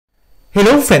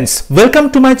Hello friends, welcome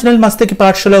to my channel Masti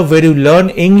PATHSHALA where you learn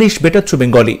English better through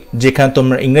Bengali যেখানে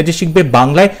তোমরা ইংরেজি শিখবে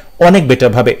বাংলায় অনেক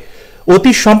বেটার ভাবে।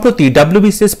 অতি সম্প্রতি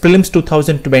WBCS Prelims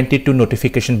 2022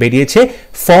 নোটিফিকেশন বেরিয়েছে,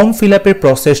 ফর্ম ফিল আপের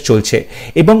প্রসেস চলছে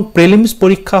এবং প্রিলিমস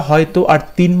পরীক্ষা হয়তো আর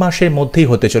 3 মাসের মধ্যেই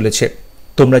হতে চলেছে।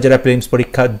 তোমরা যারা প্রিলিমস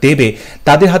পরীক্ষা দেবে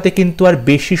তাদের হাতে কিন্তু আর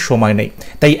বেশি সময় নেই,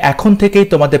 তাই এখন থেকেই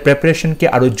তোমাদের প্রিপারেশনকে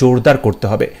আরো জোরদার করতে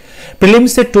হবে।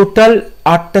 প্রিলিমসে টোটাল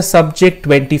 8টা সাবজেক্ট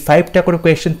 25টা করে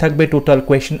কোয়েশ্চেন থাকবে, টোটাল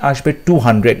কোয়েশ্চেন আসবে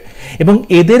 200 এবং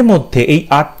এদের মধ্যে এই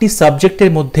 8টি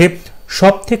সাবজেক্টের মধ্যে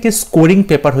সবথেকে স্কোরিং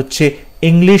পেপার হচ্ছে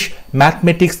ইংলিশ,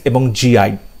 ম্যাথমেটিক্স এবং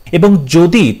জিআই। এবং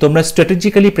যদি তোমরা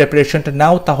স্ট্র্যাটেজিক্যালি প্রিপারেশনটা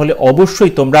নাও তাহলে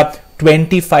অবশ্যই তোমরা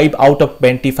 25 আউট অফ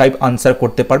 25 আনসার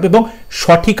করতে পারবে এবং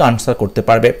সঠিক আনসার করতে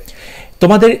পারবে।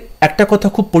 তোমাদের একটা কথা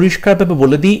খুব পরিষ্কারভাবে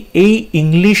বলে দিই, এই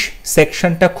ইংলিশ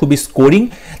সেকশনটা খুবই স্কোরিং,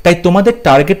 তাই তোমাদের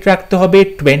টার্গেট রাখতে হবে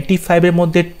 25 এর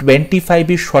মধ্যে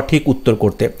 25ই সঠিক উত্তর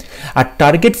করতে। আর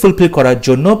টার্গেট ফুলফিল করার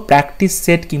জন্য প্র্যাকটিস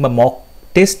সেট কিংবা মক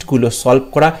টেস্টগুলো সলভ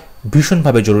করা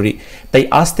ভীষণভাবে জরুরি। তাই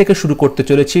আজ থেকে শুরু করতে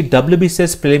চলেছি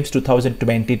WBCS Prelims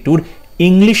 2022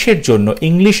 ইংলিশের জন্য,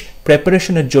 ইংলিশ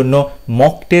প্রিপারেশনের জন্য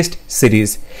মক টেস্ট সিরিজ।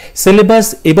 সিলেবাস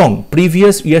এবং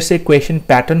প্রিভিয়াস ইয়ার্সের কোয়েশ্চেন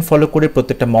প্যাটার্ন ফলো করে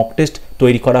প্রত্যেকটা মক টেস্ট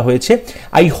তৈরি করা হয়েছে।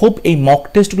 আই হোপ এই মক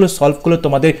টেস্টগুলো সলভ করলে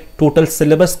তোমাদের টোটাল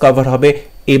সিলেবাস কভার হবে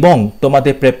এবং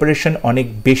তোমাদের প্রিপারেশন অনেক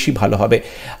বেশি ভালো হবে।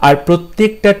 আর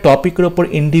প্রত্যেকটা টপিকের ওপর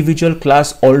ইন্ডিভিজুয়াল ক্লাস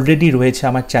অলরেডি রয়েছে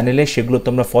আমার চ্যানেলে, সেগুলো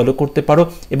তোমরা ফলো করতে পারো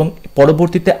এবং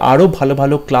পরবর্তীতে আরও ভালো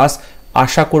ভালো ক্লাস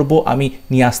আশা করব আমি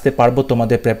নিয়ে আসতে পারবো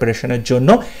তোমাদের প্রিপারেশনের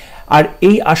জন্য। আর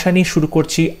এই আশা নিয়ে শুরু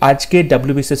করছি আজকে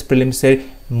WBCS প্রিলিমসের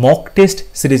মক টেস্ট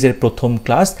সিরিজের প্রথম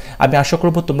ক্লাস। আমি আশা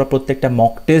করব তোমরা প্রত্যেকটা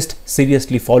মক টেস্ট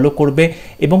সিরিয়াসলি ফলো করবে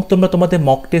এবং তোমরা তোমাদের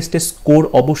মক টেস্টের স্কোর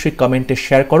অবশ্যই কমেন্টে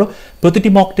শেয়ার করো। প্রতিটি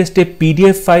মক টেস্টে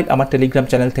PDF ফাইল আমার টেলিগ্রাম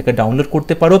চ্যানেল থেকে ডাউনলোড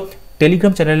করতে পারো।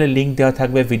 টেলিগ্রাম চ্যানেলের লিঙ্ক দেওয়া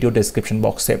থাকবে ভিডিও ডেসক্রিপশন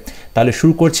বক্সে। তাহলে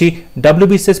শুরু করছি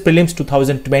WBCS Prelims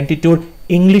 2022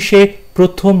 ইংলিশে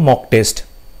প্রথম mock test.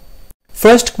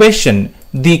 First question,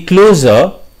 the closer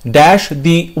dash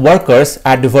the workers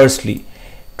adversely.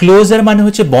 Closure মানে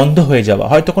হচ্ছে বন্ধ হয়ে যাওয়া,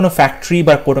 হয়তো কোনো ফ্যাক্টরি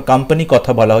বা কোনো কোম্পানি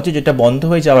কথা বলা হচ্ছে যেটা বন্ধ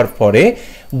হয়ে যাওয়ার পরে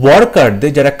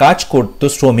ওয়ার্কারদের যারা কাজ করতো,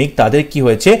 শ্রমিক, তাদের কি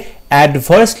হয়েছে,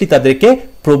 অ্যাডভার্সলি তাদেরকে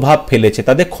প্রভাব ফেলেছে,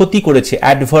 তাদের ক্ষতি করেছে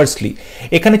অ্যাডভার্সলি।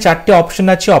 এখানে 4টে অপশন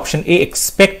আছে, option A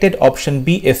expected, option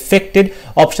be affected,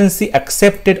 option C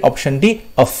accepted, option D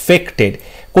affected.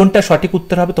 কোনটা সঠিক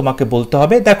উত্তর হবে তোমাকে বলতে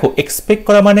হবে। দেখো, এক্সপেক্ট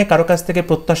করা মানে কারো কাছ থেকে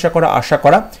প্রত্যাশা করা, আশা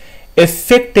করা।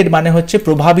 এফেক্টেড মানে হচ্ছে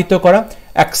প্রভাবিত করা,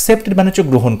 অ্যাকসেপ্টেড মানে হচ্ছে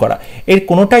গ্রহণ করা। এর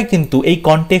কোনোটাই কিন্তু এই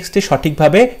কনটেক্সটে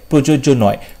সঠিকভাবে প্রযোজ্য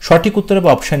নয়। সঠিক উত্তর হবে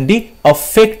অপশন ডি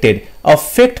অ্যাফেক্টেড।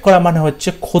 অ্যাফেক্ট করা মানে হচ্ছে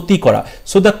ক্ষতি করা।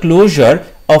 So the closure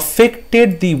affected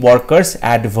the workers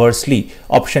adversely.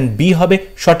 Option B হবে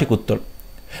সঠিক উত্তর।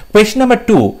 Question number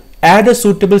 2, add a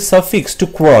suitable suffix to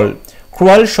crawl.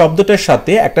 crawl শব্দটার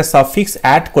সাথে একটা সাফিক্স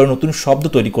অ্যাড করে নতুন শব্দ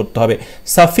তৈরি করতে হবে।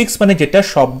 সাফিক্স মানে যেটা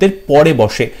শব্দের পরে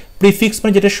বসে, প্রিফিক্স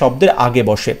মানে যেটা শব্দের আগে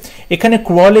বসে। এখানে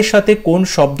crawl এর সাথে কোন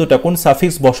শব্দটা, কোন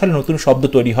সাফিক্স বসালে নতুন শব্দ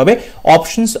তৈরি হবে?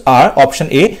 Options R option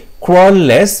A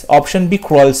crawlless, option B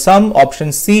crawlsome, option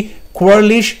C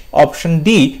crawlish, option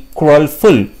D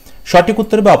crawlful। সঠিক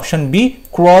উত্তর হবে অপশন বি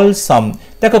ক্রলসাম।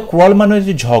 দেখো, ক্রল মানে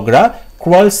হচ্ছে ঝগড়া,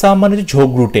 ক্রলসাম মানে হচ্ছে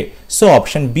ঝগড়ুটে। সো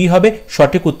অপশন বি হবে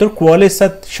সঠিক উত্তর। ক্রলের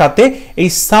সাথে এই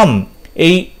সাম,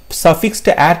 এই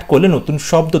সাফিক্সটা অ্যাড করলে নতুন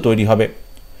শব্দ তৈরি হবে।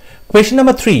 Question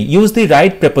number 3, use the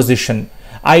right preposition.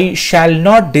 I shall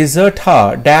not dessert her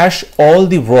dash all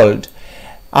the world.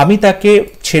 আমি তাকে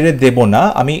ছেড়ে দেব না,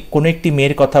 আমি কোনো একটি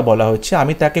মেয়ের কথা বলা হচ্ছে,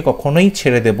 আমি তাকে কখনোই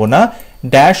ছেড়ে দেব না,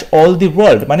 ড্যাশ অল দি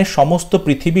ওয়ার্ল্ড মানে সমস্ত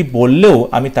পৃথিবী বললেও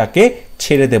আমি তাকে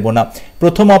ছেড়ে দেব না।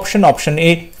 প্রথম option, option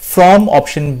A from,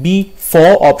 option B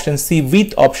for, option C with,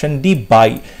 option D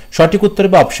by. সঠিক উত্তর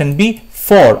হবে option B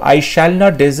for. I shall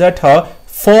not dessert her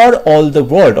for all the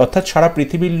world, অর্থাৎ সারা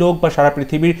পৃথিবীর লোক বা সারা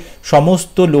পৃথিবীর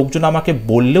সমস্ত লোকজন আমাকে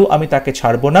বললেও আমি তাকে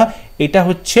ছাড়বো না। এটা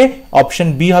হচ্ছে অপশন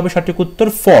বি হবে সঠিক উত্তর,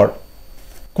 for.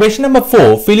 Question number 4,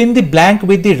 fill in the blank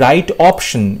with the right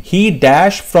option. He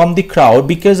dashed from the crowd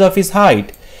because of his height.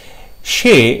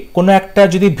 সে কোনো একটা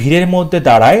যদি ভিড়ের মধ্যে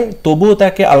দাঁড়ায় তবুও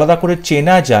তাকে আলাদা করে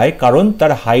চেনা যায় কারণ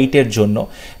তার হাইটের জন্য।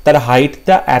 তার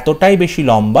হাইটটা এতটাই বেশি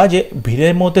লম্বা যে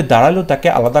ভিড়ের মধ্যে দাঁড়ালেও তাকে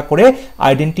আলাদা করে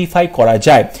আইডেন্টিফাই করা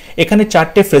যায়। এখানে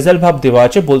 4টে ফ্রেজাল ভাব দেওয়া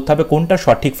আছে, বলতে হবে কোনটা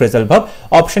সঠিক ফ্রেজাল ভাব।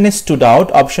 Option A stood out,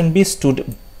 option B stood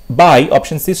by,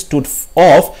 option C stood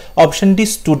of, option D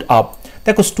stood up.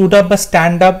 দেখো স্টুড আপ বা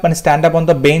স্ট্যান্ড আপ মানে stand up on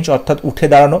the bench অর্থাৎ উঠে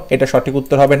দাঁড়ানো, এটা সঠিক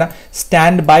উত্তর হবে না।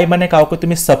 স্ট্যান্ড বাই মানে কাউকে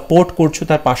তুমি সাপোর্ট করছো,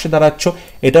 তার পাশে দাঁড়াচ্ছ,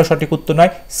 এটাও সঠিক উত্তর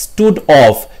নয়।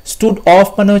 স্টুড অফ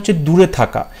মানে হচ্ছে দূরে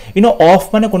থাকা, অফ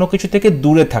মানে কোনো কিছু থেকে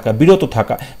দূরে থাকা, বিরত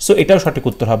থাকা, সো এটাও সঠিক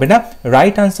উত্তর হবে না।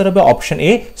 রাইট আনসার হবে অপশন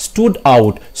এ,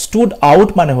 স্টুড আউট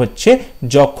মানে হচ্ছে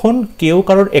যখন কেউ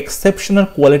কারোর এক্সেপশনাল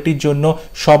কোয়ালিটির জন্য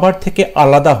সবার থেকে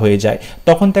আলাদা হয়ে যায়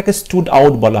তখন তাকে স্টুড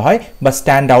আউট বলা হয় বা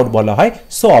স্ট্যান্ড আউট বলা হয়।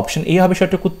 সো অপশন এ হবে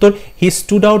সঠিক উত্তর। হি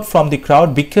stood out from the crowd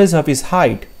because of his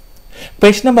height.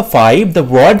 Question number 5, the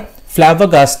word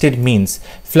flabbergasted means,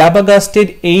 flabbergasted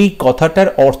এই কথাটার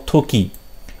অর্থ কি?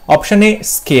 Option A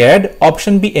scared,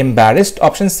 option B embarrassed,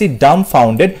 option C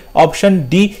dumbfounded, option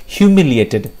D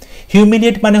humiliated।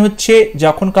 Humiliate মানে হচ্ছে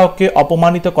যখন কাউকে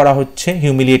অপমানিত করা হচ্ছে,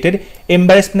 হিউমিলিয়েটেড।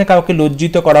 এম্বারেস মানে কাউকে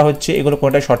লজ্জিত করা হচ্ছে, এগুলো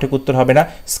কোনটা সঠিক উত্তর হবে না।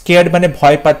 স্কেয়ার্ড মানে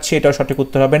ভয় পাচ্ছে, এটাও সঠিক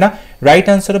উত্তর হবে না। রাইট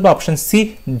আনসার হবে অপশন সি,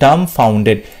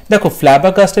 ডাম্বফাউন্ডেড। দেখো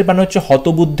ফ্ল্যাবারগাস্টেড মানে হচ্ছে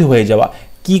হতবুদ্ধি হয়ে যাওয়া,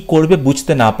 কি করবে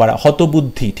বুঝতে না পারা,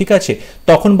 হতবুদ্ধি, ঠিক আছে,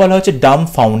 তখন বলা হচ্ছে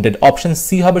ডাম্বফাউন্ডেড। অপশন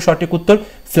সি হবে সঠিক উত্তর।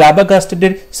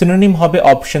 ফ্ল্যাবারগাস্টেডের সিনোনিম হবে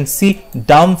অপশন সি,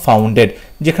 ডাম্বফাউন্ডেড,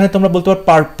 যেখানে তোমরা বলতে পারো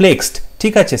পারপ্লেক্সড,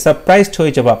 ঠিক আছে, সারপ্রাইজড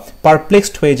হয়ে যাওয়া,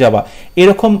 পারপ্লেক্সড হয়ে যাওয়া,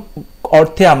 এরকম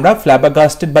অর্থে আমরা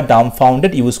ফ্ল্যাবারগাস্টেড বা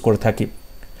ডাম্বফাউন্ডেড ইউজ করে থাকি।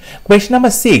 Question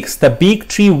number 6, the big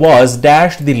tree was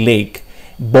dash the lake,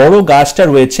 বড় গাছটা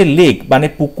রয়েছে লেক মানে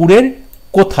পুকুরের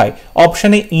কোথায়?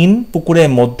 অপশন এ ইন, পুকুরের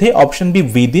মধ্যে, অপশন বি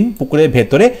উইদিন, পুকুরের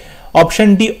ভেতরে, option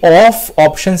D of,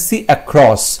 option C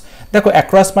across. দেখো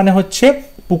অ্যাক্রস মানে হচ্ছে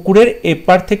পুকুরের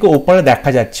এপার থেকে ওপারে দেখা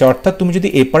যাচ্ছে, অর্থাৎ তুমি যদি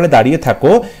এপারে দাঁড়িয়ে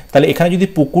থাকো তাহলে এখানে যদি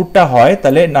পুকুরটা হয়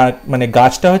তাহলে না মানে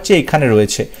গাছটা হচ্ছে এখানে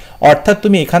রয়েছে, অর্থাৎ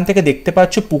তুমি এখান থেকে দেখতে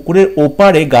পাচ্ছ পুকুরের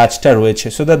ওপারে গাছটা রয়েছে।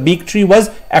 So the big tree was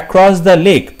across the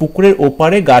lake, পুকুরের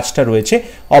ওপারে গাছটা রয়েছে,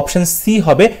 অপশন সি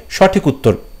হবে সঠিক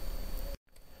উত্তর।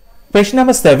 Question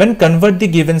number 7, convert the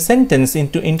given sentence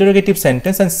into interrogative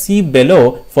sentence and see below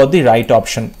for the right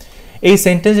option. এই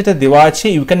সেন্টেন্স যেটা দেওয়া আছে,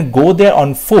 you can go there on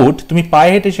foot, তুমি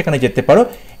পায়ে হেঁটে সেখানে যেতে পারো,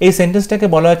 এই সেন্টেন্সটাকে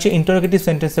বলা হচ্ছে ইন্টারোগেটিভ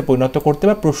সেন্টেন্সে পরিণত করতে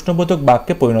বা প্রশ্নবোধক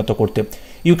বাক্যে পরিণত করতে।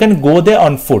 You can go there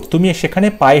on foot, তুমি সেখানে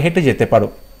পায়ে হেঁটে যেতে পারো।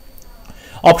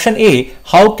 Option A,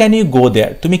 how can you go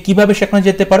দেয়ার, তুমি কিভাবে সেখানে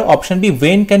যেতে পারো। Option B,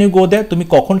 when can you go দেয়ার, তুমি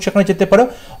কখন সেখানে যেতে পারো।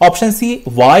 Option C,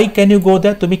 why can you go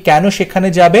দেয়ার, তুমি কেন সেখানে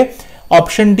যাবে।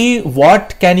 Option D, what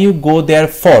can you go there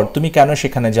for, তুমি কেন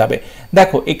সেখানে যাবে।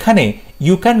 দেখো এখানে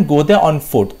you can go there on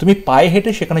foot, তুমি পায়ে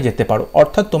হেঁটে সেখানে যেতে পারো,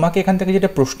 অর্থাৎ তোমাকে এখান থেকে যেটা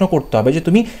প্রশ্ন করতে হবে যে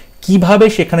তুমি কিভাবে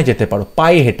সেখানে যেতে পারো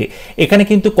পায়ে হেঁটে। এখানে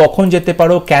কিন্তু কখন যেতে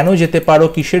পারো, কেন যেতে পারো,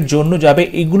 কিসের জন্য যাবে,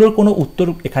 এগুলোর কোনো উত্তর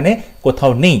এখানে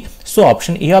কোথাও নেই। সো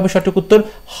অপশন এ হবে সঠিক উত্তর,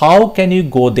 হাউ ক্যান ইউ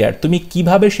গো দেয়ার, তুমি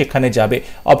কিভাবে সেখানে যাবে,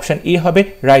 অপশন এ হবে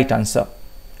right answer.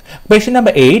 Question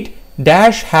number 8,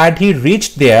 dash had he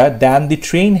reached there than the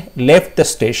train left the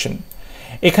station.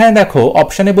 এখানে দেখো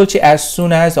অপশনে বলছে as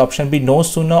soon as, option be no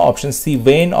sooner, option C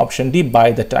when, option D by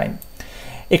the time.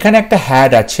 এখানে একটা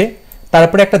had আছে,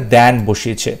 তারপরে একটা than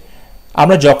বসিয়েছে,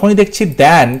 আমরা যখনই দেখছি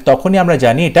দ্যান তখনই আমরা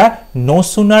জানি এটা নো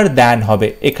সুনার দ্যান হবে।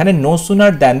 এখানে নো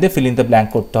সুনার দ্যান দিয়ে ফিল ইন দ্য ব্ল্যাঙ্ক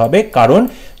করতে হবে, কারণ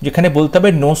যেখানে বলতে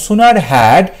হবে no sooner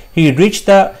had he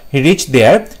reach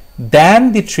there than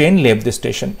the train left the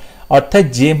station, অর্থাৎ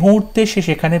যে মুহূর্তে সে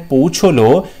সেখানে পৌঁছলো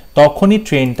তখনই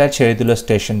ট্রেনটা ছেড়ে দিল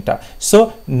স্টেশনটা। সো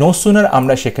নো সুনার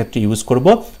আমরা সেক্ষেত্রে ইউজ করব।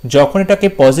 যখন এটাকে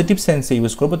পজিটিভ সেন্সে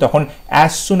ইউজ করব তখন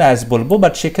অ্যাজ সুন অ্যাজ বলবো,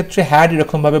 বাট সেক্ষেত্রে হ্যাড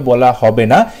এরকমভাবে বলা হবে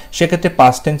না, সেক্ষেত্রে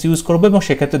পাস্ট টেন্স ইউজ করবো এবং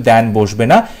সেক্ষেত্রে দ্যান বসবে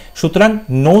না। সুতরাং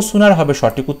নো সুনার হবে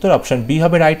সঠিক উত্তর, অপশন বি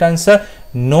হবে right answer.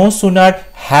 No sooner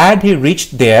had he reached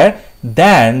there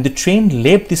than the train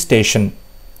left the station.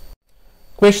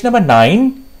 Question number 9,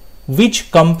 which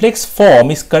complex form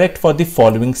is correct for the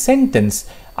following sentence?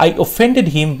 I offended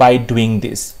him by doing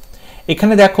this.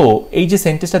 এখানে দেখো এই যে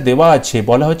সেন্টেন্সটা দেওয়া আছে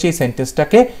বলা হচ্ছে এই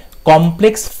সেন্টেন্সটাকে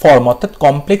কমপ্লেক্স ফর্ম অর্থাৎ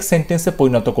কমপ্লেক্স সেন্টেন্সে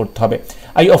পরিণত করতে হবে।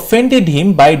 I offended him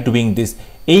by doing this,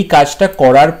 এই কাজটা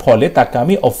করার ফলে তাকে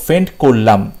আমি অফেন্ড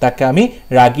করলাম, তাকে আমি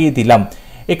রাগিয়ে দিলাম।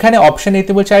 এখানে অপশন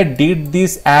এতে বলছে I did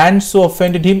this and so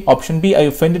offended him, option B I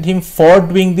offended him for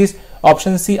doing this,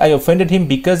 option C I offended him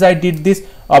because I did this,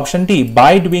 option D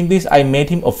by doing this I made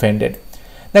him offended।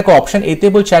 দেখো option এতে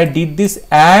বলছে I did this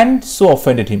and so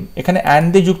offended him, এখানে and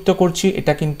দিয়ে যুক্ত করছি,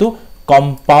 এটা কিন্তু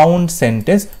compound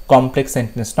sentence, complex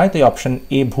sentence নয়, তাই অপশন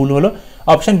এ ভুল হলো।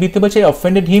 অপশন বি তে বলছে I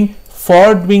offended him for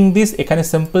doing this, এখানে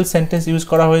সিম্পল সেন্টেন্স ইউজ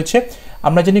করা হয়েছে।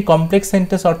 আমরা জানি কমপ্লেক্স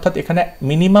সেন্টেন্স অর্থাৎ এখানে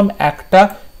মিনিমাম একটা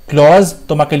ক্লজ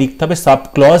তোমাকে লিখতে হবে, সাব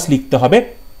ক্লজ লিখতে হবে।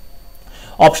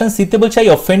 অপশন সি তে বলছে I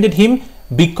offended him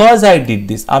because I did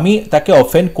this, আমি তাকে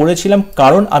অফেন্ড করেছিলাম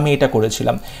কারণ আমি এটা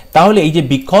করেছিলাম। তাহলে এই যে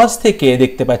বিকজ থেকে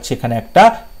দেখতে পাচ্ছি এখানে একটা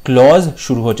ক্লজ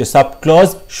শুরু হচ্ছে, সাব ক্লজ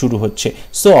শুরু হচ্ছে।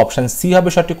 সো অপশন সি হবে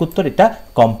সঠিক উত্তর, এটা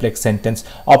কমপ্লেক্স সেন্টেন্স।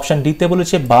 অপশন ডি তে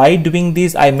বলেছে by doing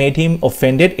this I made him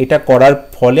offended, এটা করার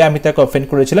ফলে আমি তাকে অফেন্ড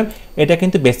করেছিলাম। এটা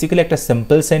কিন্তু বেসিক্যালি একটা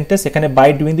সিম্পল সেন্টেন্স, এখানে বাই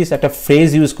ডুইং দিস একটা ফ্রেজ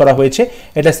ইউজ করা হয়েছে,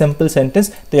 এটা সিম্পল সেন্টেন্স,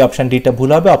 তো অপশন ডিটা ভুল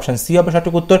হবে। অপশন সি হবে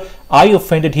সঠিক উত্তর, I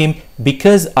offended him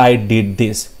because I did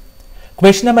this.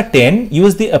 Question number 10,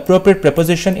 use the appropriate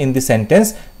preposition in the sentence.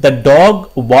 The dog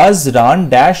was run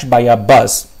dash by a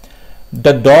bus.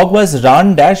 The dog was run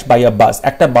dash by a bus.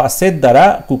 একটা বাসের দ্বারা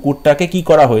কুকুরটাকে কি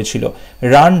করা হয়েছিল?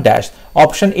 Run dash.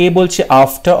 Option A বলছে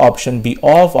after, option B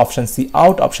of, option C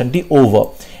out, option D over.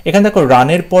 এখানে দেখো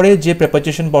রানের পরে যে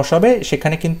প্রেপোজিশন বসাবে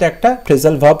সেখানে কিন্তু একটা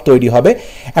ফ্রেজাল ভার্ব তৈরি হবে।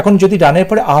 এখন যদি রানের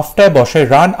পরে আফটার বসায়,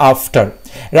 রান আফটার,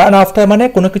 রান আফটার মানে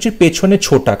কোনো কিছুর পেছনে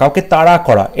ছোটা, কাউকে তাড়া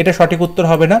করা, এটা সঠিক উত্তর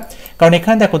হবে না। কারণ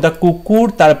এখানে দেখো দ্য কুকুর,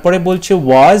 তারপরে বলছে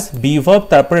ওয়াজ, বি ভার্ব,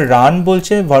 তারপরে রান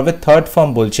বলছে, ভার্বের থার্ড ফর্ম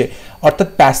বলছে, অর্থাৎ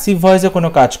প্যাসিভ ভয়েসে কোনো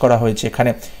কাজ করা হয়েছে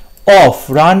এখানে। Of,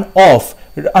 run of,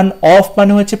 run of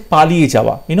মানে হচ্ছে পালিয়ে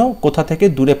যাওয়া, কোথা থেকে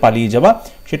দূরে পালিয়ে যাওয়া,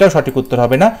 সেটাও সঠিক উত্তর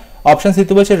হবে না। অপশন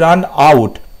সিতে বলছে রান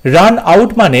আউট, রান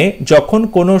আউট মানে যখন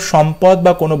কোনো সম্পদ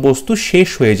বা কোনো বস্তু শেষ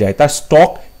হয়ে যায়, তার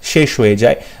স্টক শেষ হয়ে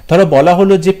যায়। ধরো বলা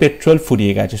হলো যে পেট্রোল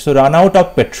ফুরিয়ে গেছে, so run out of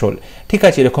petrol, ঠিক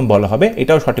আছে, এরকম বলা হবে,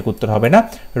 এটাও সঠিক উত্তর হবে না।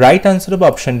 রাইট আনসার হবে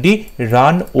option D,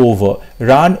 run over.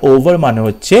 Run over মানে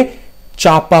হচ্ছে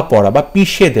চাপা পড়া বা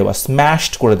পিষে দেওয়া,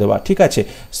 স্ম্যাশড করে দেওয়া, ঠিক আছে।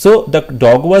 So the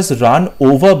dog was run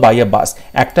over by আ বাস,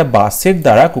 একটা বাসের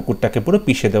দ্বারা কুকুরটাকে পুরো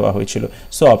পিষে দেওয়া হয়েছিল।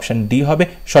 সো অপশন ডি হবে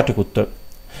সঠিক উত্তর।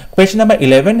 Question number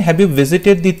 11, have you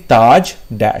visited the Taj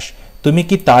dash, তুমি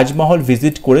কি তাজমহল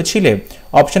ভিজিট করেছিলে?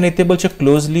 অপশন এতে বলছে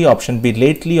closely, option B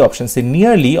lately, option C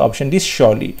nearly, option D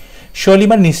surely. Surely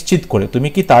মানে নিশ্চিত করে, তুমি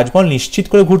কি তাজমহল নিশ্চিত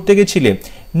করে ঘুরতে গেছিলে?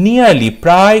 নিয়ারলি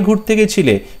প্রায় ঘুরতে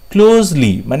গেছিলে,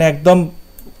 ক্লোজলি মানে একদম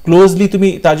ক্লোজলি তুমি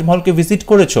তাজমহলকে ভিজিট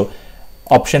করেছো।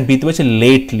 অপশন বি তে বলছে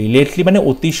লেটলি, লেটলি মানে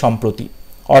অতি সম্প্রতি,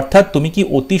 অর্থাৎ তুমি কি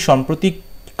অতি সম্প্রতি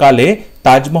কালে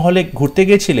তাজমহলে ঘুরতে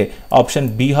গিয়েছিলে? অপশন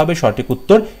বি হবে সঠিক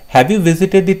উত্তর, have you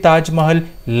visited the Taj Mahal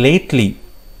lately.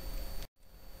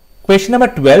 Question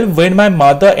number 12, when my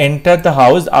mother entered the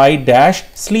house I dash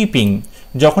sleeping,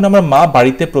 যখন আমার মা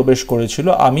বাড়িতে প্রবেশ করেছিল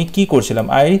আমি কি করছিলাম?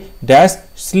 I dash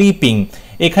sleeping.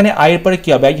 এখানে আই এর পরে কি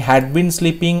হবে? I had been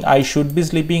sleeping, I should be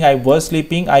sleeping, I was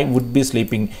sleeping, I would be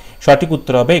sleeping. সঠিক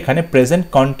উত্তর হবে এখানে প্রেজেন্ট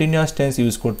কন্টিনিউয়াস টেন্স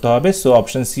ইউজ করতে হবে। সো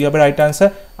অপশন সি হবে right answer,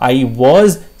 I was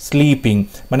sleeping.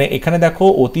 মানে এখানে দেখো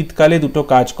অতীতকালে দুটো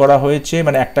কাজ করা হয়েছে,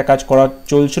 মানে একটা কাজ করা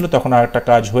চলছিল তখন আর একটা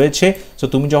কাজ হয়েছে। সো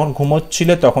তুমি যখন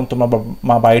ঘুমোচ্ছিলে তখন তোমার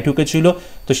মা বাড়ি ঢুকেছিল,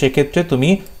 তো সেক্ষেত্রে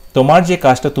তুমি তোমার যে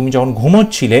কাজটা তুমি যখন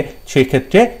ঘুমোচ্ছিলে সেই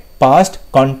ক্ষেত্রে পাস্ট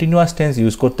কন্টিনিউয়াস টেন্স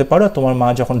ইউজ করতে পারো, তোমার মা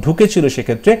যখন ঢুকেছিল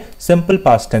সেক্ষেত্রে simple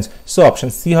past tense. So option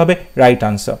C হবে right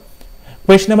answer.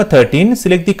 Question number 13,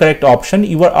 select the correct option.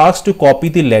 You R asked two copy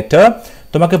the letter,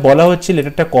 তোমাকে বলা হচ্ছে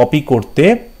লেটারটা কপি করতে।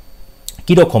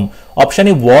 কিরকম? Option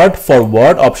a word for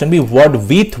word, option B word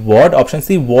with word, option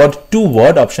C word two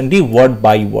word, option D word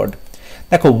by word.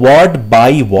 দেখো word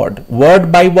by word, word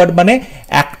by word মানে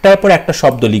একটার পর একটা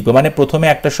শব্দ লিখবে, মানে প্রথমে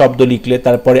একটা শব্দ লিখলে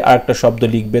তারপরে আরেকটা শব্দ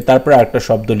লিখবে, তারপরে আরেকটা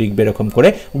শব্দ লিখবে, এরকম করে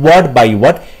ওয়ার্ড বাই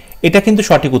ওয়ার্ড। এটা কিন্তু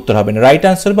সঠিক উত্তর হবে না। রাইট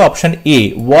আনসার হবে option a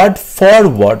word for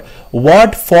word.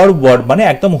 Word for word মানে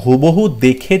একদম হুবহু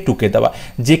দেখে টুকে দেওয়া,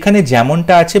 যেখানে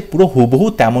যেমনটা আছে পুরো হুবহু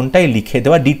তেমনটাই লিখে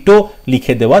দেওয়া, ডিটো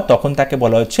লিখে দেওয়া, তখন তাকে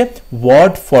বলা হচ্ছে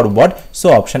word for word. So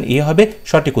option A হবে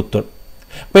সঠিক উত্তর।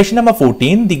 Question number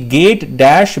 14, the gate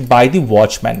dash by the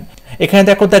watchman, এখানে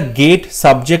দেখো দ্য গেট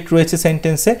সাবজেক্ট রয়েছে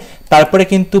সেন্টেন্সে, তারপরে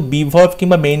কিন্তু বি ভার্ব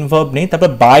কিংবা মেইন ভার্ব নেই, তারপর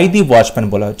বাই দি ওয়াচম্যান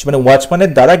বলা হচ্ছে, মানে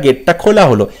ওয়াচম্যানের দ্বারা গেটটা খোলা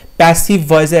হলো, প্যাসিভ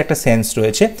ভয়েসের একটা সেন্স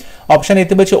রয়েছে। অপশন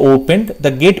এতে বলছে opened,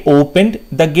 the gate opened,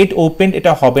 the gate opened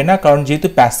এটা হবে না, কারণ যেহেতু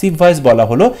প্যাসিভ ভয়েস বলা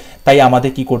হলো তাই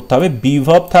আমাদের কি করতে হবে? বি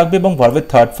ভার্ব থাকবে এবং ভার্বের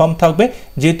থার্ড ফর্ম থাকবে।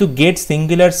 যেহেতু গেট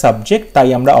সিঙ্গুলার সাবজেক্ট তাই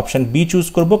আমরা অপশন বি চুজ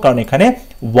করব, কারণ এখানে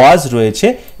ওয়াজ রয়েছে,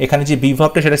 এখানে যে বি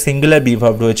ভার্বটা সেটা সিঙ্গুলার বি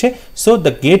ভার্ব রয়েছে। So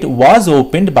the gate was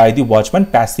opened by the watchman,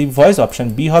 passive voice, option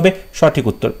B হবে সঠিক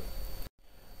উত্তর।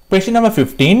 কোয়েশ্চন নাম্বার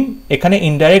 15, এখানে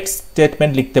ইনডাইরেক্ট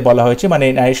স্টেটমেন্ট লিখতে বলা হয়েছে, মানে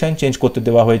ন্যারেশন চেঞ্জ করতে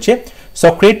দেওয়া হয়েছে।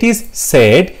 Socrates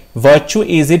shed virtue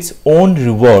is its own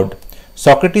reward,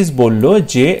 Socrates বলল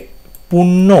যে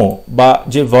পুণ্য বা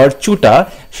যে ভার্চুটা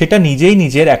সেটা নিজেই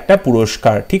নিজের একটা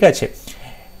পুরস্কার, ঠিক আছে।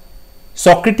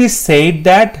 Socrates said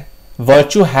that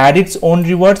virtue had its own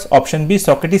rewards, option B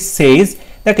Socrates সেজ।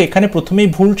 দেখো এখানে প্রথমেই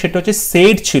ভুল, সেটা হচ্ছে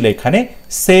সেড ছিল, এখানে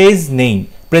সেজ নেই,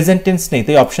 প্রেজেন্ট টেন্স নেই,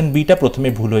 তাই অপশন বিটা প্রথমে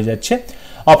ভুল হয়ে যাচ্ছে।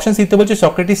 অপশন সি তে বলছে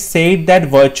Socrates said that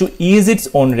virtue is its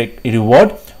own reward,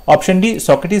 option D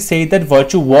Socrates said that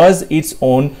virtue was its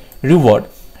own reward.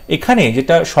 এখানে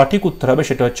যেটা সঠিক উত্তর হবে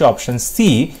সেটা হচ্ছে অপশন সি,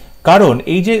 কারণ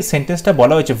এই যে সেন্টেন্সটা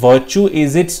বলা হয়েছে virtue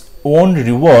is its own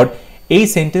reward, এই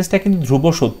সেন্টেন্সটা কিন্তু ধ্রুব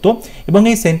সত্য এবং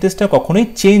এই সেন্টেন্সটা কখনোই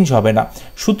চেঞ্জ হবে না।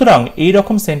 সুতরাং এই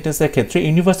রকম সেন্টেন্সের ক্ষেত্রে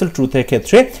ইউনিভার্সাল ট্রুথের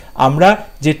ক্ষেত্রে আমরা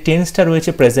যে টেন্সটা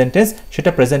রয়েছে প্রেজেন্ট টেন্স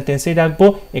সেটা প্রেজেন্ট টেন্সেই রাখবো,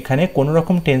 এখানে কোনো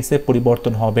রকম টেন্সের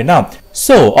পরিবর্তন হবে না।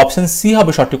 সো অপশন সি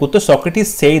হবে সঠিক উত্তর। Socrates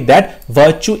say that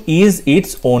virtue is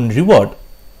its own reward.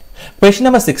 Question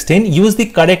number 16, use the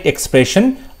correct expression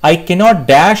I cannot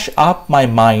dash up my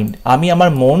mind. আমি আমার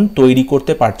মন তৈরি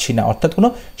করতে পারছি না, অর্থাৎ কোনো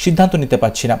সিদ্ধান্ত নিতে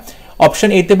পারছি না। অপশন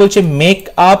এ তে বলছে make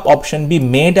up, option be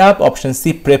made up, option C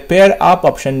prepare up,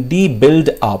 option D build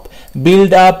up.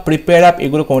 Build up, prepare up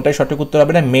এগুলো কোনটাই সঠিক উত্তর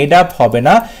হবে না। মেড আপ হবে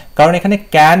না, কারণ এখানে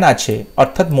ক্যান আছে,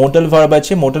 অর্থাৎ মোডাল ভার্ব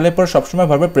আছে, মোডালের পর সবসময়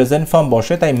ভার্বের প্রেজেন্ট ফর্ম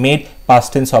বসে, তাই মেড পাস্ট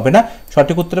টেন্স হবে না।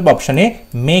 সঠিক উত্তর হবে option A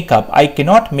make up. I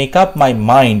cannot make up my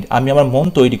mind, আমি আমার মন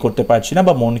তৈরি করতে পারছি না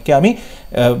বা মনকে আমি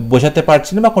বোঝাতে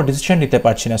পারছি না বা কোনো ডিসিশন নিতে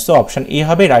পারছি না। সো অপশন এ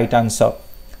হবে right answer.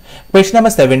 Question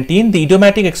number 17, the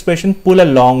idiomatic expression pull a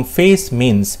long face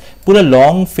means. Pull a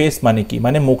long face মানে কি?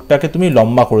 মানে মুখটাকে তুমি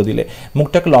লম্বা করে দিলে।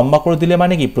 মুখটাকে লম্বা করে দিলে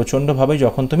মানে কি? প্রচন্ডভাবে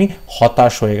যখন তুমি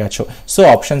হতাশ হয়ে গেছো। সো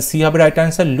অপশন সি হবে রাইট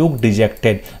আনসার, লুক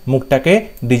ডিজেক্টেড। মুখটাকে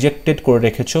ডিজেক্টেড করে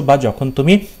রেখেছো বা যখন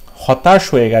তুমি হতাশ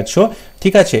হয়ে গেছো,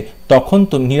 ঠিক আছে, তখন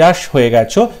তুমি নিরাশ হয়ে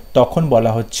গেছো, তখন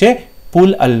বলা হচ্ছে পুল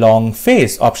a long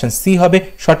face. Option C হবে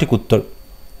সঠিক উত্তর।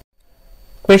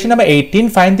 Question number 18,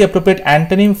 find the appropriate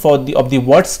antonym for of the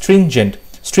word stringent.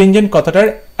 Stringent কথাটার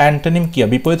অ্যান্টোনিম কি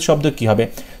হবে, বিপরীত শব্দ কি হবে?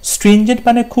 stringent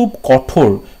মানে খুব কঠোর,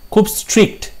 খুব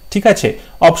স্ট্রিক্ট, ঠিক আছে।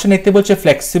 অপশন এ তে বলছে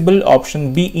flexible, option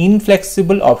B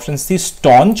inflexible, option C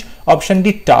স্টঞ্চ, option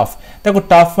D tough. দেখো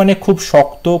টাফ মানে খুব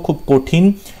শক্ত, খুব কঠিন।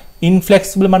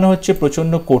 ইনফ্লেক্সিবল মানে হচ্ছে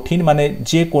প্রচন্ড কঠিন, মানে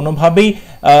যে কোনোভাবেই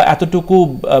এতটুকু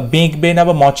বেঁকবে না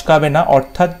বা মচকাবে না,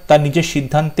 অর্থাৎ তার নিজের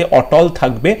সিদ্ধান্তে অটল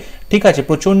থাকবে, ঠিক আছে।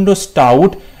 প্রচন্ড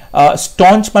স্টাউট।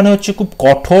 স্টঞ্চ মানে হচ্ছে খুব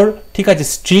কঠোর, ঠিক আছে,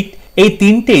 স্ট্রিক্ট। এই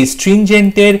তিনটেই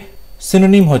স্ট্রিনজেন্টের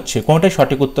সিনোনিম হচ্ছে, কোনটাই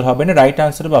সঠিক উত্তর হবে না। রাইট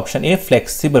আনসার হবে অপশন এ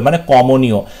ফ্লেক্সিবল, মানে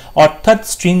কমনীয়। অর্থাৎ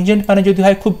স্ট্রিনজেন্ট মানে যদি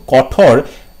হয় খুব কঠোর,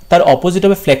 তার অপোজিট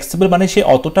হবে ফ্লেক্সিবল, মানে সে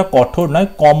অতটা কঠোর নয়,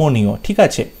 কমনীয়, ঠিক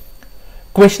আছে।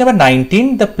 Question number 19,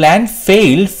 the plan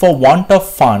failed for want of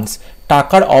funds.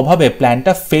 টাকার অভাবে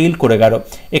প্ল্যানটা ফেল করে গেল।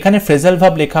 এখানে ফ্রেজাল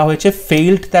ভার্ব লেখা হয়েছে,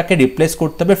 ফেইলড তাকে রিপ্লেস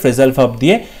করতে হবে ফ্রেজাল ভার্ব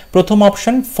দিয়ে। প্রথম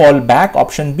option fall back,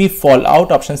 option B fall out,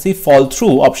 option C fall through,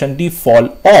 option D fall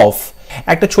of.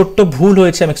 একটা ছোট্ট ভুল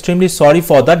হয়েছে, আমি এক্সট্রিমলি সরি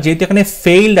ফর দ্যাট। যেহেতু এখানে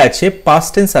ফেইলড আছে, পাস্ট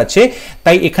টেন্স আছে,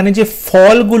 তাই এখানে যে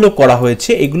ফলগুলো করা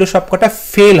হয়েছে এগুলো সবকটা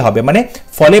ফেল হবে, মানে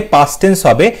ফলে পাস্ট টেন্স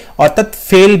হবে, অর্থাৎ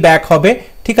ফেল ব্যাক হবে,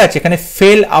 ঠিক আছে। এখানে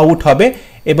ফেল আউট হবে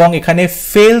এবং এখানে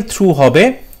ফেল থ্রু হবে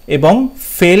এবং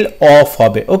ফেল অফ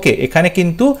হবে। ওকে, এখানে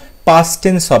কিন্তু পাস্ট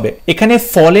টেন্স হবে, এখানে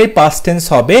ফলের পাস্ট টেন্স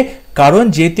হবে, কারণ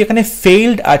যেহেতু এখানে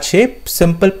ফেইলড আছে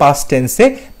সিম্পল পাস্ট টেন্সে,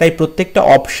 তাই প্রত্যেকটা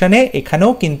অপশনে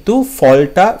এখানেও কিন্তু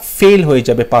ফলটা ফেল হয়ে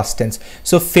যাবে past tense.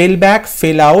 So fail back,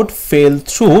 fail out, fail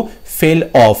through, fail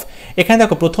of. এখানে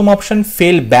দেখো প্রথম অপশন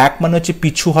ফেল ব্যাক মানে হচ্ছে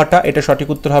পিছু হটা, এটা সঠিক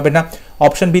উত্তর হবে না।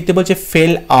 অপশন বিতে বলছে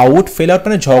ফেল আউট, ফেল আউট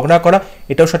মানে ঝগড়া করা,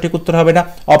 এটাও সঠিক উত্তর হবে না।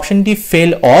 অপশন ডি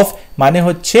ফেল অফ মানে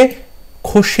হচ্ছে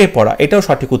খসে পড়া, এটাও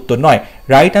সঠিক উত্তর নয়।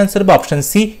 রাইট আনসার বা option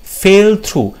she fell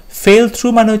through. Fail through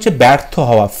মানে হচ্ছে ব্যর্থ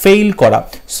হওয়া, ফেল করা।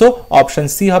 সো অপশন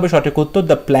সি হবে সঠিক উত্তর,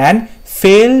 the plan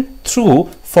fail through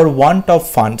for want of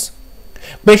funds.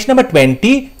 Question number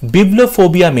 20,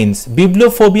 বিবলোফোবিয়া means.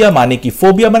 বিবলোফোবিয়া মানে কি?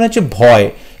 ফোবিয়া মানে হচ্ছে ভয়।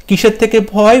 কিসের থেকে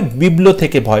ভয়? বিবলো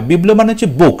থেকে ভয়। বিবলো মানে হচ্ছে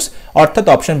বুকস, অর্থাৎ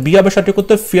অপশন বি হবে সঠিক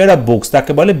উত্তর, ফিয়ার অফ বুকস,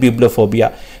 তাকে বলে বিবলোফোবিয়া।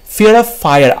 ফিয়ার অফ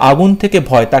ফায়ার, আগুন থেকে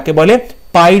ভয়, তাকে বলে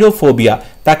পাইরোফোবিয়া,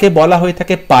 তাকে বলা হয়ে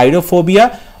থাকে পাইরোফোবিয়া।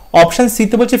 অপশন সি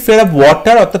তে বলছে ফিয়ার অফ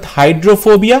ওয়াটার, অর্থাৎ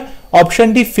hydrophobia. Option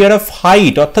D fear of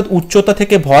height, অর্থাৎ উচ্চতা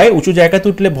থেকে ভয়, উঁচু জায়গাতে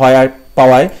উঠলে ভয়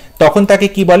পাওয়ায়, তখন তাকে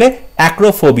কি বলে?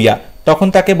 অ্যাক্রোফোবিয়া, তখন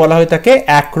তাকে বলা হয়ে থাকে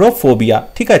অ্যাক্রোফোবিয়া,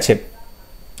 ঠিক আছে।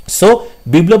 সো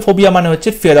বিবলোফোবিয়া মানে হচ্ছে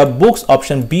fear of books,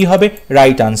 option B হবে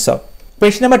right answer.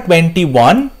 Question number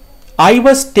 21, I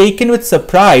was taken with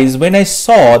surprise when I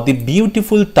saw the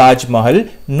beautiful Taj Mahal,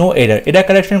 no error. এটা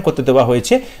কারেকশন করতে দেওয়া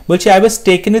হয়েছে, বলছে I was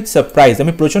taken with surprise,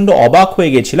 আমি প্রচন্ড অবাক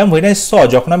হয়ে গেছিলাম, when I saw,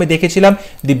 যখন আমি দেখেছিলাম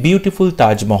the beautiful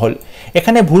Taj Mahal।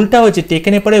 এখানে ভুলটা হচ্ছে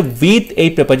টেকেন এর পরে with এই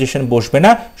প্রিপোজিশন বসবে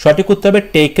না, সঠিক উত্তর হবে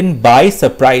taken by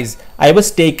surprise। I was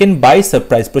taken by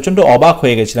surprise, প্রচন্ড অবাক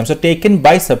হয়ে গেছিলাম, so taken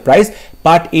by surprise,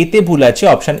 part এ তে ভুল আছে,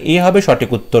 অপশন এ হবে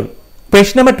সঠিক উত্তর।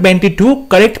 Question number 22,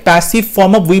 correct passive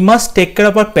form of we must take care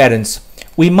of our parents.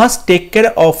 We must take care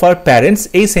of our parents,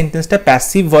 এই সেন্টেন্সটা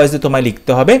প্যাসিভ ভয়েসে তোমায়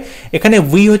লিখতে হবে। এখানে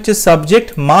we হচ্ছে সাবজেক্ট,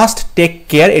 must take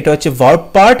care এটা হচ্ছে ভার্ব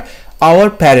পার্ট, আওয়ার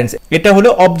প্যারেন্টস, এটা হলো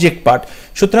অবজেক্ট পার্ট।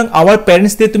 সুতরাং আওয়ার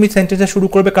প্যারেন্টস দিয়ে তুমি সেন্টেন্সটা শুরু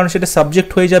করবে, কারণ সেটা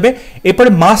সাবজেক্ট হয়ে যাবে। এরপরে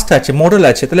মাস্ট আছে, মডেল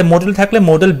আছে, তাহলে মডেল থাকলে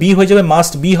মডেল বি হয়ে যাবে,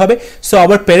 মাস্ট বি হবে। So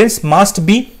our parents must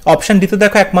be, option ডিতে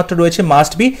দেখো একমাত্র রয়েছে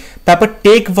মাস্ট বি। তারপর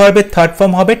টেক ভার্বের থার্ড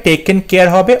ফর্ম হবে টেকেন কেয়ার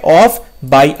হবে of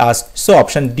by us, so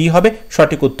option D হবে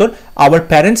সঠিক উত্তর, our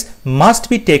parents must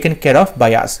be taken care of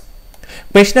by us.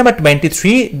 Question number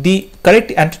 23, the correct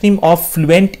antonym of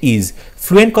fluent is,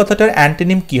 fluent কথাটার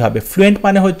antonym কি হবে? ফ্লুয়েন্ট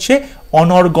মানে হচ্ছে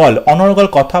অনর্গল, অনর্গল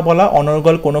কথা বলা,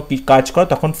 অনর্গল কোনো কাজ করা,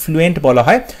 তখন ফ্লুয়েন্ট বলা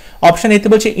হয়। অপশন এতে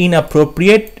বলছে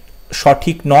ইনঅ্যাপ্রোপ্রিয়েট,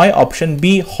 সঠিক নয়। অপশন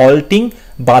বি হল্টিং,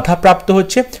 বাধাপ্রাপ্ত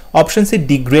হচ্ছে। অপশন সি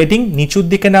ডিগ্রেডিং, নিচুর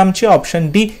দিকে নামছে। Option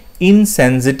D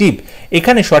insensitive.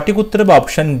 এখানে সঠিক উত্তর হবে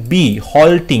অপশন বি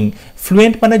হল্টিং।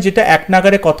 ফ্লুয়েন্ট মানে যেটা এক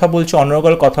নাগারে কথা বলছে,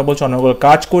 অনর্গল কথা বলছে, অনর্গল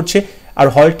কাজ করছে, আর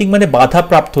হল্টিং মানে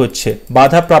বাধাপ্রাপ্ত হচ্ছে,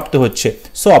 বাধাপ্রাপ্ত হচ্ছে।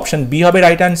 সো অপশন বি হবে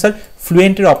রাইট আনসার,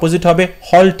 ফ্লুয়েন্টের অপোজিট হবে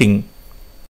halting.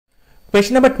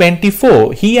 Question number 24,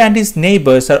 he and his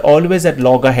neighbors are always at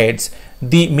loggerheads.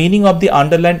 The meaning of the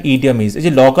underlined idiom is, এই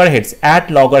যে loggerheads, at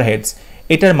loggerheads,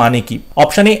 এটার মানে কি?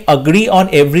 Option A agree on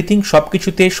everything,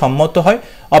 সবকিছুতে সম্মত হয়।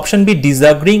 Option B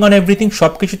disagreeing on everything,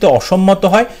 সবকিছুতে অসম্মত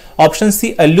হয়। Option C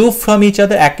aloof from each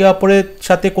other, একে অপরের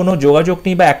সাথে কোনো যোগাযোগ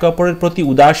নেই বা একে অপরের প্রতি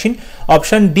উদাসীন।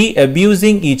 Option D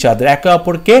abusing each other, একে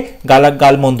অপরকে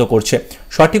গালমন্দ করছে।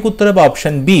 সঠিক উত্তর হবে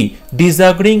option B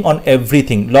disagreeing on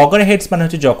everything। loggerheads মানে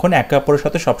হচ্ছে যখন একে অপরের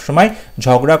সাথে সবসময়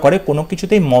ঝগড়া করে, কোনো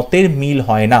কিছুতেই মতের মিল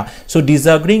হয় না। So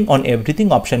disagreeing on everything,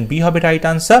 option B হবে রাইট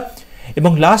আনসার।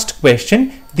 এবং last question,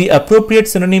 the appropriate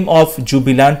synonym of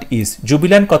jubilant is,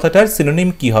 jubilant কথাটার সিনোনিম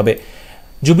কি হবে?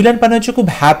 জুবিল্যান্ট মানে হচ্ছে খুব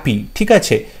হ্যাপি, ঠিক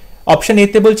আছে। অপশন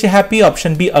এতে বলছে happy,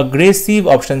 option B aggressive,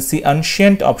 option C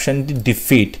আনশিয়েন্ট, option D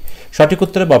defeat. সঠিক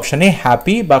উত্তর হবে অপশন এ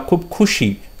হ্যাপি বা খুব খুশি,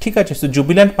 ঠিক আছে। সো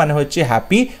জুবিল্যান্ট মানে হচ্ছে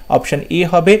হ্যাপি, অপশন এ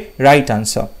হবে রাইট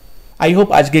আনসার। আই হোপ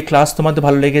আজকে ক্লাস তোমাদের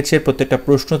ভালো লেগেছে, প্রত্যেকটা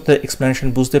প্রশ্নের এক্সপ্লেনেশন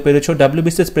বুঝতে পেরেছো।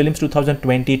 WBCS Prelims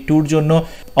 2022 জন্য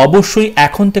অবশ্যই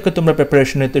এখন থেকে তোমরা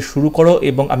প্রিপারেশন নিতে শুরু করো,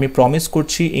 এবং আমি প্রমিস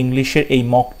করছি ইংলিশের এই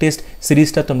মক টেস্ট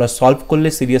সিরিজটা তোমরা সলভ করলে,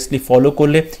 সিরিয়াসলি ফলো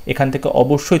করলে, এখান থেকে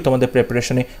অবশ্যই তোমাদের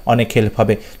প্রিপারেশনে অনেক হেল্প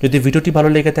হবে। যদি ভিডিওটি ভালো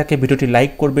লেগে থাকে ভিডিওটি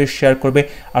লাইক করবে, শেয়ার করবে,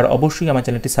 আর অবশ্যই আমার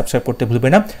চ্যানেলটি সাবস্ক্রাইব করতে ভুলবে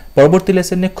না। পরবর্তী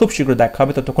লেসনে খুব শীঘ্র দেখা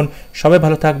হবে, ততক্ষণ সবাই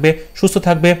ভালো থাকবে, সুস্থ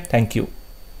থাকবে। Thank you.